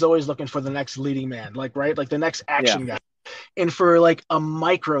 Hollywood's always looking for the next leading man, like the next action guy. And for like a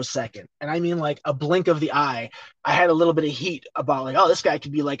microsecond, and I mean like a blink of the eye, I had a little bit of heat about like, oh, this guy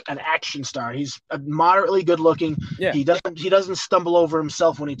could be like an action star. He's moderately good looking. Yeah. He doesn't stumble over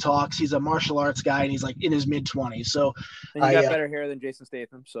himself when he talks. He's a martial arts guy, and he's like in his mid-20s. So and you got better hair than Jason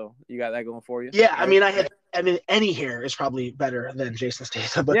Statham, so you got that going for you. Yeah, right? I mean, any hair is probably better than Jason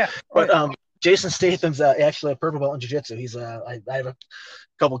Statham, but Jason Statham's actually a purple belt in jiu-jitsu. He's I have a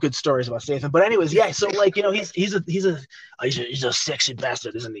couple good stories about Statham, but anyways, yeah. So like, he's a sexy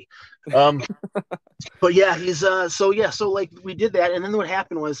bastard, isn't he? But yeah, he's so like we did that, and then what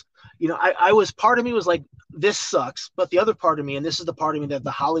happened was, I was, part of me was like, this sucks, but the other part of me, and this is the part of me that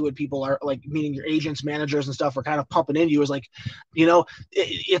the Hollywood people are like, meaning your agents, managers, and stuff, are kind of pumping into you, is like,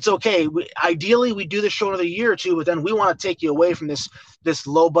 it's okay. Ideally, we do this show another year or two, but then we want to take you away from this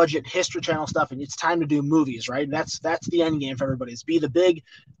low budget History Channel stuff, and it's time to do movies, right? And that's the end game for everybody, is be the big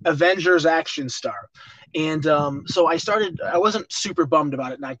Avengers action star. And so I wasn't super bummed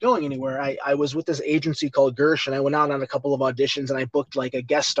about it not going anywhere. I was with this agency called Gersh, and I went out on a couple of auditions, and I booked like a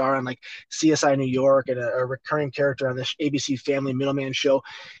guest star on like CSI New York and a recurring character on this ABC Family Middleman show.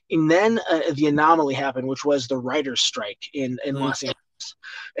 And then the anomaly happened, which was the writer's strike in Los Angeles.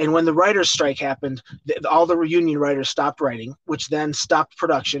 And when the writer's strike happened, all the reunion writers stopped writing, which then stopped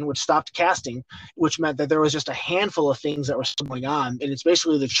production, which stopped casting, which meant that there was just a handful of things that were still going on. And it's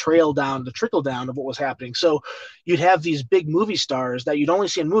basically the trickle down of what was happening. So you'd have these big movie stars that you'd only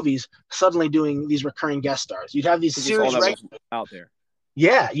see in movies suddenly doing these recurring guest stars. You'd have these series out there.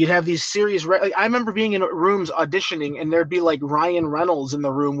 Yeah, you'd have these series. Like, I remember being in rooms auditioning, and there'd be like Ryan Reynolds in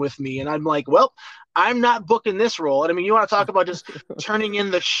the room with me, and I'm like, well, I'm not booking this role. And I mean, you want to talk about just turning in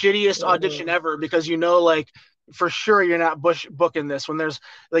the shittiest audition ever, because like, for sure you're not booking this, when there's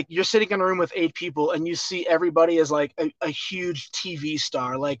like, you're sitting in a room with 8 people and you see everybody as like a huge TV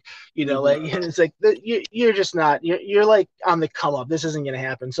star, like, like, and it's like you're just not, you're like on the come up. This isn't going to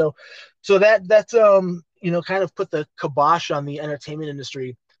happen. So that's kind of put the kibosh on the entertainment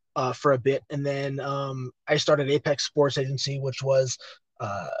industry for a bit. And then I started Apex Sports Agency, which was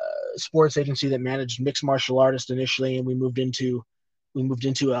a sports agency that managed mixed martial artists initially, and we moved into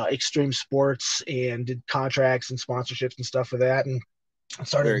extreme sports and did contracts and sponsorships and stuff for that, and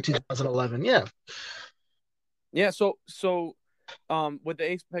started in 2011. Yeah. So with the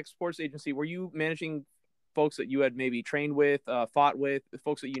Apex Sports Agency, were you managing folks that you had maybe trained with, fought with,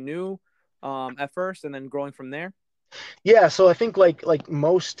 folks that you knew at first, and then growing from there? Yeah, so I think like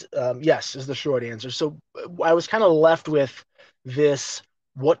most, yes, is the short answer. So I was kind of left with this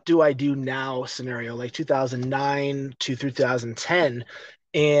what do I do now scenario, like 2009 to 2010.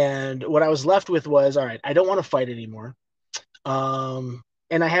 And what I was left with was, all right, I don't want to fight anymore. And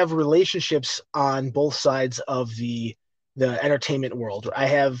I have relationships on both sides of the entertainment world. I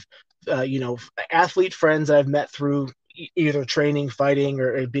have, athlete friends that I've met through either training, fighting,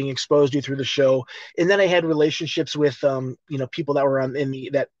 or being exposed to through the show. And then I had relationships with people that were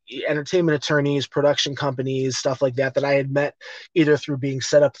that entertainment attorneys, production companies, stuff like that I had met either through being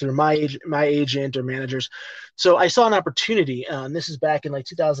set up through my agent or managers. So I saw an opportunity, and this is back in like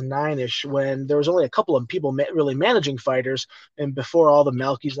 2009-ish, when there was only a couple of people really managing fighters, and before all the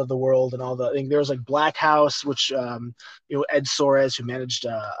Melkis of the world and all there was like Black House, which Ed Soares, who managed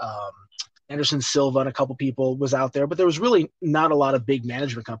Anderson Silva and a couple people, was out there, but there was really not a lot of big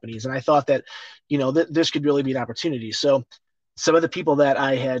management companies. And I thought that, this could really be an opportunity. So some of the people that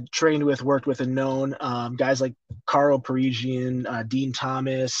I had trained with, worked with, and known, guys like Carl Parisian, Dean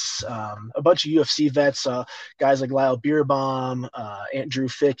Thomas, a bunch of UFC vets, guys like Lyle Beerbaum, Andrew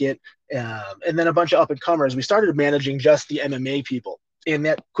Fickett, and then a bunch of up-and-comers. We started managing just the MMA people, and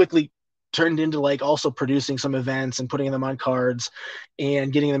that quickly turned into like also producing some events and putting them on cards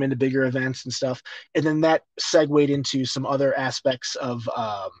and getting them into bigger events and stuff. And then that segued into some other aspects of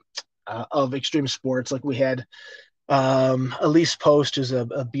extreme sports. Like we had Elise Post, who's a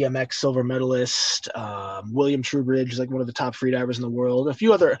BMX silver medalist, William Trubridge is like one of the top freedivers in the world, a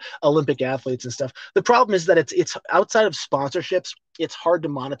few other Olympic athletes and stuff. The problem is that it's outside of sponsorships, it's hard to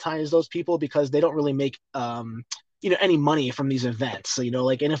monetize those people because they don't really make any money from these events. So,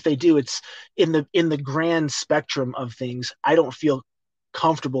 and if they do, it's in the grand spectrum of things. I don't feel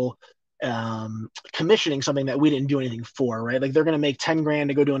comfortable commissioning something that we didn't do anything for, right? Like they're going to make 10 grand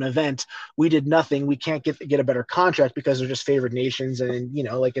to go to an event. We did nothing. We can't get a better contract because they're just favored nations. And,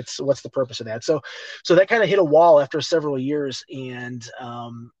 what's the purpose of that? So that kind of hit a wall after several years. And,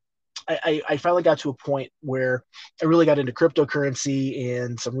 I finally got to a point where I really got into cryptocurrency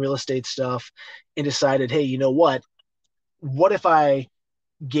and some real estate stuff and decided, hey, you know what if I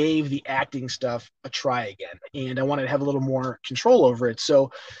gave the acting stuff a try again? And I wanted to have a little more control over it.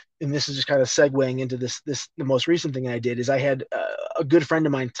 So, and this is just kind of segueing into the most recent thing I did is I had a good friend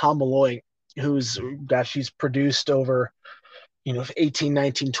of mine, Tom Malloy, he's produced over, 18,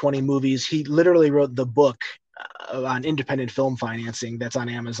 19, 20 movies. He literally wrote the book on independent film financing that's on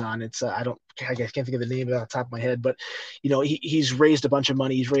Amazon. It's I can't think of the name off the top of my head, but he's raised a bunch of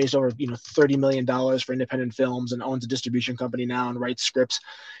money. He's raised over $30 million for independent films and owns a distribution company now and writes scripts.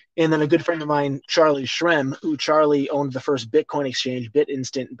 And then a good friend of mine, Charlie Shrem, Charlie owned the first Bitcoin exchange,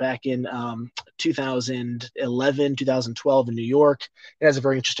 BitInstant, back in 2011, 2012 in New York. It has a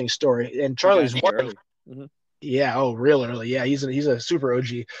very interesting story. And Charlie's wife, mm-hmm. Yeah. Oh, real early. Yeah. He's a super OG.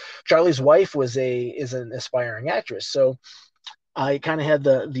 Charlie's wife is an aspiring actress. So I kind of had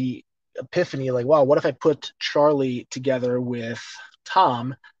the epiphany, like, wow, what if I put Charlie together with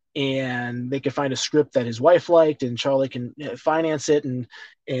Tom and they could find a script that his wife liked and Charlie can finance it. And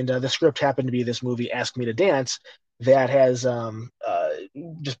the script happened to be this movie, Ask Me to Dance, that has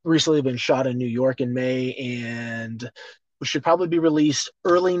just recently been shot in New York in May and should probably be released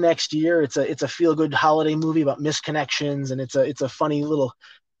early next year. It's a feel-good holiday movie about misconnections, and it's a funny little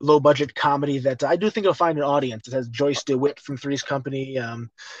low-budget comedy that I do think it'll find an audience. It has Joyce DeWitt from Three's Company.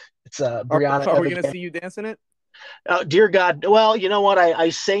 It's Brianna. Are we going to see you dancing it? Dear God. Well, you know what?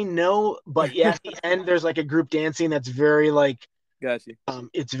 I say no, but yeah, at the end there's like a group dancing that's very like. Gotcha.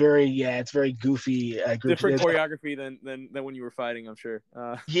 It's very goofy. Different choreography than when you were fighting, I'm sure.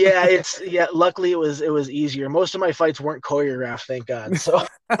 Luckily it was easier. Most of my fights weren't choreographed, thank God. So,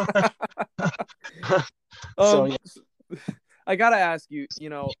 I gotta ask you,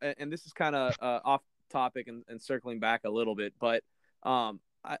 and this is kind of off topic and circling back a little bit, but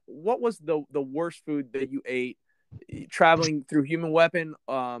what was the worst food that you ate traveling through Human Weapon?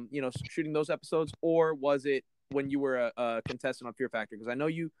 Shooting those episodes, or was it when you were a contestant on Fear Factor? Because I know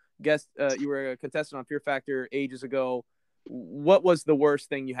you were a contestant on Fear Factor ages ago. What was the worst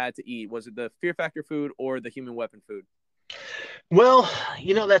thing you had to eat? Was it the Fear Factor food or the Human Weapon food? Well,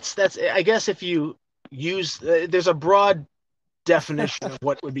 that's I guess if you use there's a broad definition of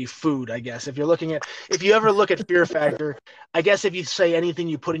what would be food. I guess if you ever look at Fear Factor, I guess if you say anything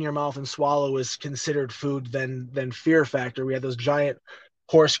you put in your mouth and swallow is considered food, then Fear Factor. We had those giant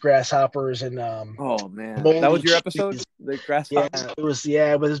horse grasshoppers and oh man, that was your episode, the grasshoppers.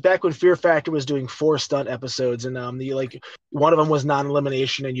 It was back when Fear Factor was doing 4 stunt episodes, and one of them was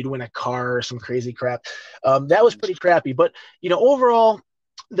non-elimination and you'd win a car or some crazy crap. That was pretty crappy, but overall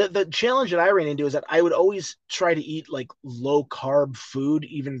the challenge that I ran into is that I would always try to eat like low carb food,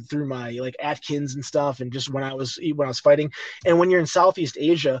 even through my like Atkins and stuff, and just when I was fighting. And when you're in Southeast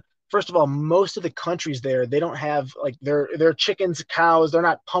Asia, first of all, most of the countries there, they don't have like their chickens, cows, they're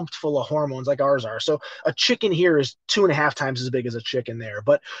not pumped full of hormones like ours are. So a chicken here is 2.5 times as big as a chicken there.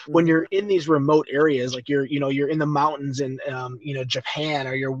 But when you're in these remote areas, like you're in the mountains in Japan,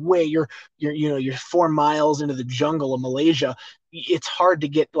 or you're 4 miles into the jungle of Malaysia, it's hard to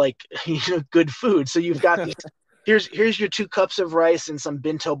get like good food. So you've got these here's your 2 cups of rice and some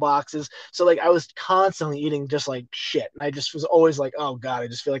bento boxes. So like I was constantly eating just like shit. And I just was always like, oh God, I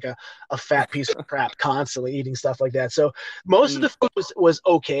just feel like a fat piece of crap constantly eating stuff like that. So most of the food was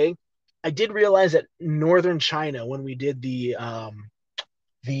okay. I did realize that northern China, when we did oh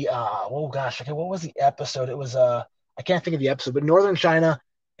gosh, okay, what was the episode? It was I can't think of the episode, but northern China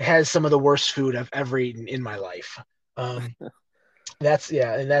has some of the worst food I've ever eaten in my life. That's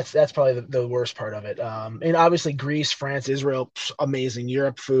probably the worst part of it. And obviously Greece, France, Israel, amazing.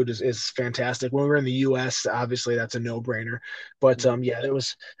 Europe food is fantastic. When we were in the US, obviously that's a no-brainer. But it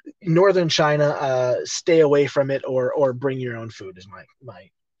was northern China. Stay away from it, or bring your own food is my.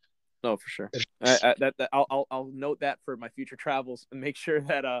 No, for sure. I'll note that for my future travels and make sure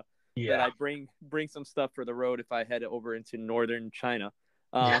that that I bring some stuff for the road if I head over into northern China.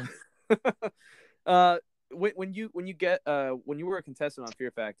 When you were a contestant on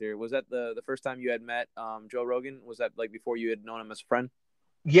Fear Factor, was that the first time you had met Joe Rogan? Was that like before you had known him as a friend?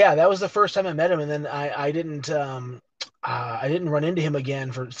 Yeah, that was the first time I met him, and then I didn't run into him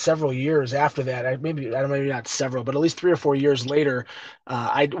again for several years after that. Maybe not several, but at least 3 or 4 years later,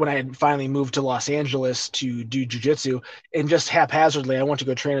 when I had finally moved to Los Angeles to do jiu-jitsu, and just haphazardly, I went to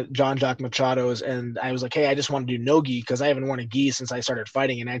go train at John Jacques Machado's, and I was like, hey, I just want to do no gi because I haven't worn a gi since I started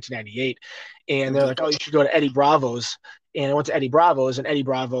fighting in 1998. And they're like, oh, you should go to Eddie Bravo's. And I went to Eddie Bravo's, and Eddie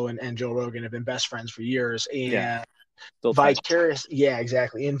Bravo and Joe Rogan have been best friends for years. And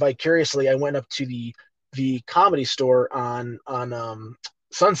exactly. And vicariously, I went up to the Comedy Store on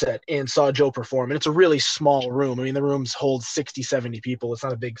Sunset and saw Joe perform. And it's a really small room. I mean, the rooms hold 60, 70 people. It's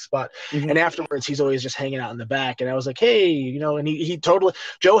not a big spot. Mm-hmm. And afterwards, he's always just hanging out in the back. And I was like, hey, and he totally,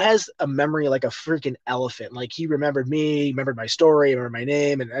 Joe has a memory like a freaking elephant. Like he remembered me, remembered my story, remembered my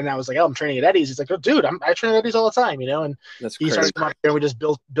name. And I was like, oh, I'm training at Eddie's. He's like, oh, dude, I train at Eddie's all the time, and that's he started coming out there, and we just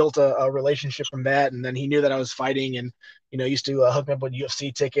built a relationship from that. And then he knew that I was fighting, and used to hook me up with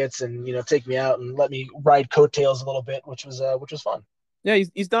UFC tickets and take me out and let me ride coattails a little bit, which was fun. Yeah,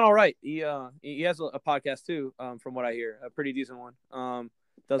 he's done all right. He has a podcast too, from what I hear, a pretty decent one.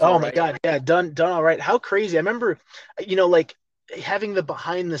 My God, yeah, done all right. How crazy! I remember, like having the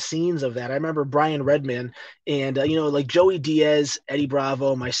behind the scenes of that. I remember Brian Redman and like Joey Diaz, Eddie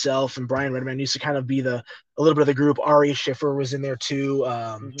Bravo, myself, and Brian Redman used to kind of be a little bit of the group. Ari Schiffer was in there too,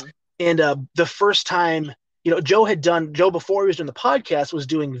 and the first time. Joe before he was doing the podcast was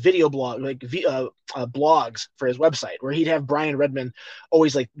doing video blogs for his website, where he'd have Brian Redman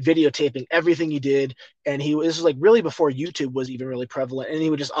always like videotaping everything he did. And this was like really before YouTube was even really prevalent. And he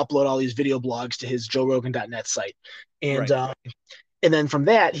would just upload all these video blogs to his joerogan.net site. And, and then from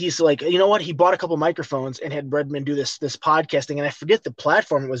that, he's like, you know what? He bought a couple microphones and had Redman do this podcasting. And I forget the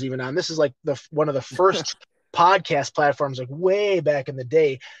platform it was even on. This is like one of the first podcast platforms, like way back in the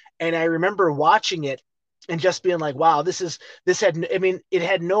day. And I remember watching it and just being like, wow, it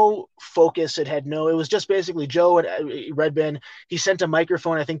had no focus. It was just basically Joe and Redman. He sent a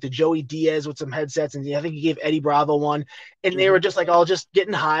microphone, I think, to Joey Diaz with some headsets. And I think he gave Eddie Bravo one. And they were just like all just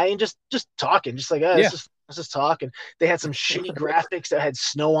getting high and just talking, just like, let's just talk. And they had some shitty graphics that had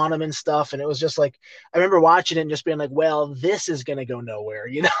snow on them and stuff. And it was just like, I remember watching it and just being like, well, this is going to go nowhere,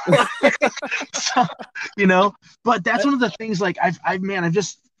 So, but that's one of the things like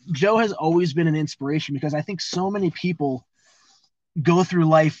Joe has always been an inspiration, because I think so many people go through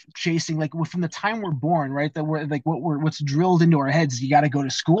life chasing, like from the time we're born, right? That we're like what's drilled into our heads. You got to go to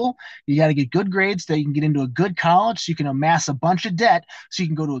school. You got to get good grades so you can get into a good college, so you can amass a bunch of debt, so you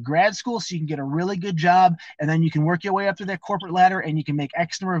can go to a grad school, so you can get a really good job, and then you can work your way up through that corporate ladder, and you can make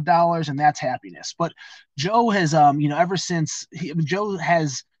X number of dollars, and that's happiness. But Joe has, ever since Joe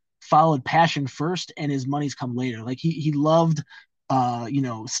has followed passion first, and his money's come later. Like he loved.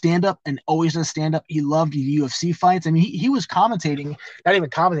 Stand up, and always does stand up. He loved the UFC fights. I mean, he was commentating, not even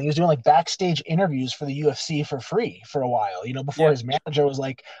commentating. He was doing like backstage interviews for the UFC for free for a while, before his manager was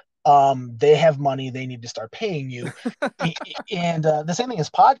like, they have money, they need to start paying you. And the same thing as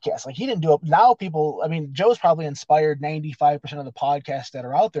podcasts. Like he didn't do it. Now people, I mean, Joe's probably inspired 95% of the podcasts that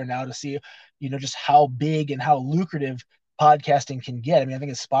are out there now to see, just how big and how lucrative podcasting can get. I mean, I think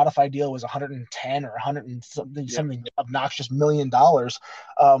his Spotify deal was 110 or 100 and something obnoxious $1 million.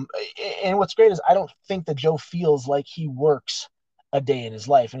 And what's great is I don't think that Joe feels like he works a day in his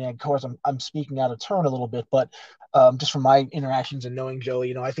life. And of course, I'm speaking out of turn a little bit, but just from my interactions and knowing Joe,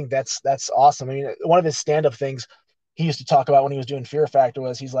 I think that's awesome. I mean, one of his stand-up things he used to talk about when he was doing Fear Factor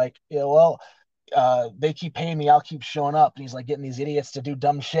was he's like, they keep paying me, I'll keep showing up. And he's like getting these idiots to do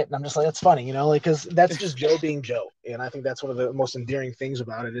dumb shit. And I'm just like, that's funny, because that's just Joe being Joe. And I think that's one of the most endearing things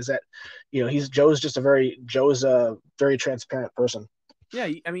about it is that, Joe's a very transparent person. Yeah.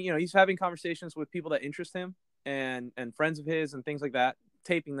 I mean, he's having conversations with people that interest him and friends of his and things like that,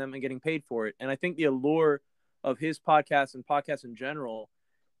 taping them and getting paid for it. And I think the allure of his podcast and podcasts in general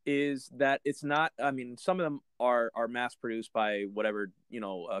is that it's not, I mean, some of them are mass produced by whatever,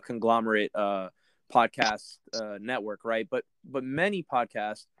 conglomerate podcast network, right? But many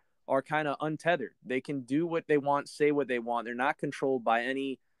podcasts are kind of untethered. They can do what they want, say what they want. They're not controlled by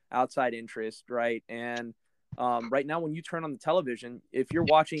any outside interest, right? And right now, when you turn on the television, if you're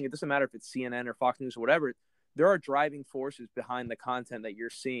watching, it doesn't matter if it's CNN or Fox News or whatever, there are driving forces behind the content that you're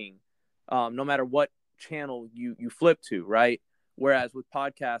seeing, no matter what channel you flip to, right? Whereas with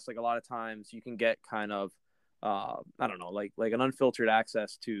podcasts, like a lot of times you can get kind of, I don't know, like an unfiltered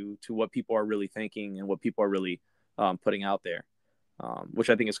access to what people are really thinking and what people are really putting out there, which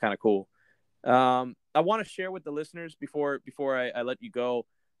I think is kind of cool. I want to share with the listeners before I let you go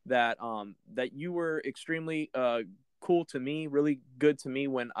that you were extremely cool to me, really good to me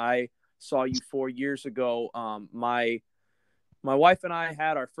when I saw you 4 years ago. My wife and I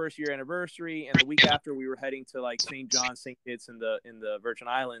had our first year anniversary, and the week after we were heading to like St. John's, St. Kitts in the Virgin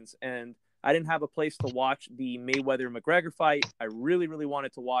Islands, and I didn't have a place to watch the Mayweather-McGregor fight. I really, really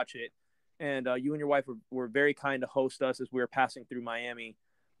wanted to watch it, and you and your wife were very kind to host us as we were passing through Miami,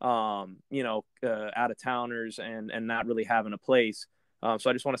 out of towners and not really having a place. So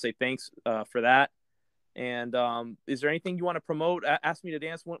I just want to say thanks for that. And is there anything you want to promote? Ask Me to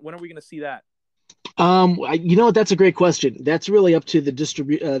Dance. When are we going to see that? That's a great question. That's really up to the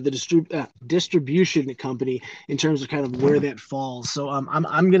distribution company in terms of kind of where that falls. So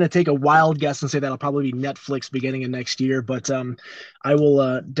I'm going to take a wild guess and say that'll probably be Netflix beginning of next year, but I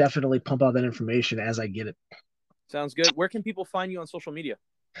will definitely pump out that information as I get it. Sounds good. Where can people find you on social media?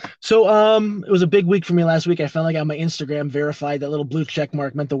 So it was a big week for me last week. I felt like on my Instagram verified. That little blue check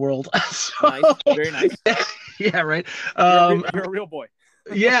mark meant the world. So, nice. Very nice. Yeah, right. You're a real boy.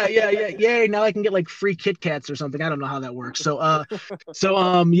 Yeah. Now I can get like free Kit Kats or something. I don't know how that works. So on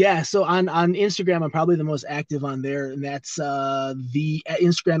Instagram, I'm probably the most active on there, and that's the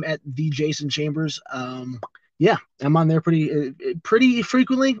Instagram at the Jason Chambers. I'm on there pretty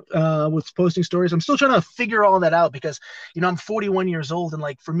frequently with posting stories. I'm still trying to figure all that out because, I'm 41 years old. And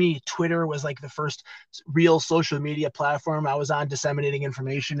like, for me, Twitter was like the first real social media platform I was on disseminating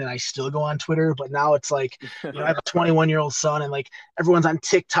information. And I still go on Twitter, but now it's like, I have a 21-year-old son and like everyone's on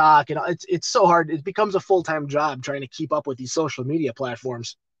TikTok and it's so hard. It becomes a full-time job trying to keep up with these social media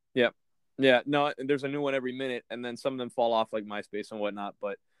platforms. Yep. Yeah. No, there's a new one every minute. And then some of them fall off like MySpace and whatnot,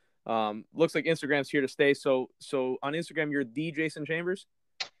 but looks like Instagram's here to stay. So on Instagram, you're the Jason Chambers.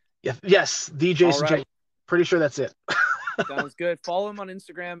 Yeah. Yes. The Jason Chambers. Pretty sure that's it. Sounds good. Follow him on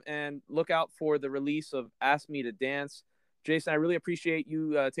Instagram and look out for the release of Ask Me to Dance. Jason, I really appreciate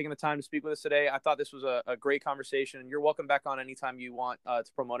you taking the time to speak with us today. I thought this was a great conversation. You're welcome back on anytime you want to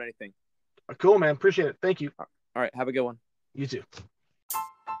promote anything. Cool, man. Appreciate it. Thank you. All right. Have a good one. You too.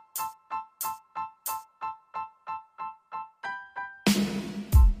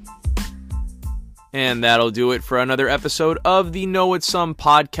 And that'll do it for another episode of the Know It's Some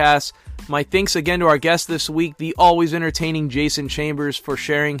podcast. My thanks again to our guest this week, the always entertaining Jason Chambers, for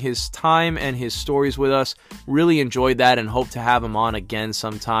sharing his time and his stories with us. Really enjoyed that and hope to have him on again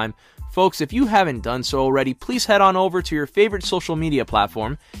sometime. Folks, if you haven't done so already, please head on over to your favorite social media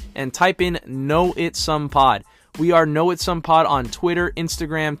platform and type in Know It's Some Pod. We are Know It's Some Pod on Twitter,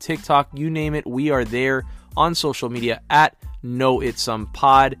 Instagram, TikTok, you name it. We are there on social media at Know It's Some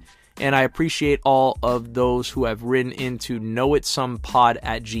Pod. And I appreciate all of those who have written into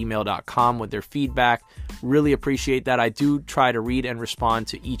knowitsomepod@gmail.com with their feedback. Really appreciate that. I do try to read and respond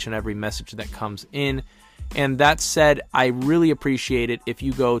to each and every message that comes in. And that said, I really appreciate it if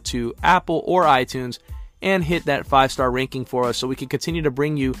you go to Apple or iTunes and hit that 5-star ranking for us so we can continue to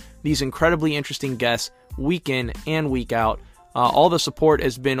bring you these incredibly interesting guests week in and week out. All the support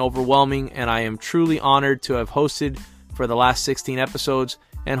has been overwhelming, and I am truly honored to have hosted for the last 16 episodes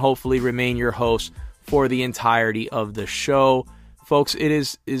and hopefully remain your host for the entirety of the show. Folks, it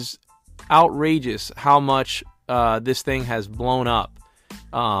is outrageous how much this thing has blown up.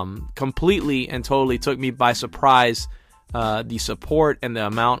 Completely and totally took me by surprise, the support and the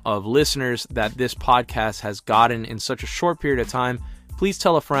amount of listeners that this podcast has gotten in such a short period of time. Please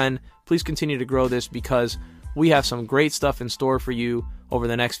tell a friend. Please continue to grow this, because We have some great stuff in store for you over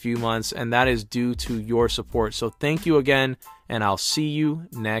the next few months, and that is due to your support. So thank you again, and I'll see you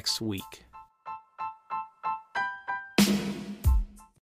next week.